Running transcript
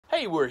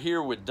Hey, we're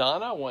here with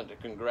Donna. I wanted to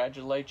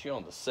congratulate you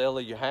on the sale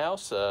of your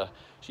house.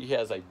 She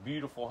has a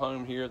beautiful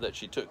home here that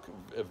she took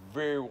a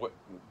very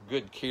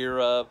good care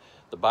of.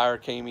 The buyer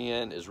came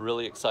in, is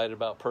really excited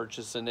about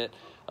purchasing it.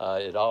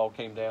 It all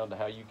came down to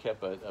how you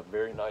kept a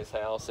very nice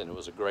house, and it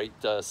was a great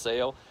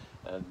sale.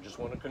 And just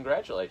want to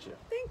congratulate you.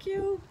 Thank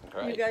you.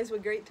 Great. You guys were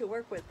great to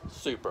work with.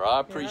 Super.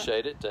 I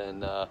appreciate it.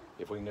 And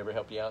if we can ever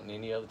help you out in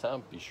any other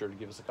time, be sure to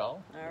give us a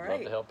call. All We'd right.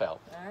 love to help out.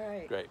 All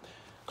right. Great.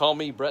 Call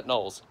me, Brett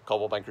Knowles,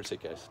 Coldwell Banker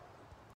Seacoast.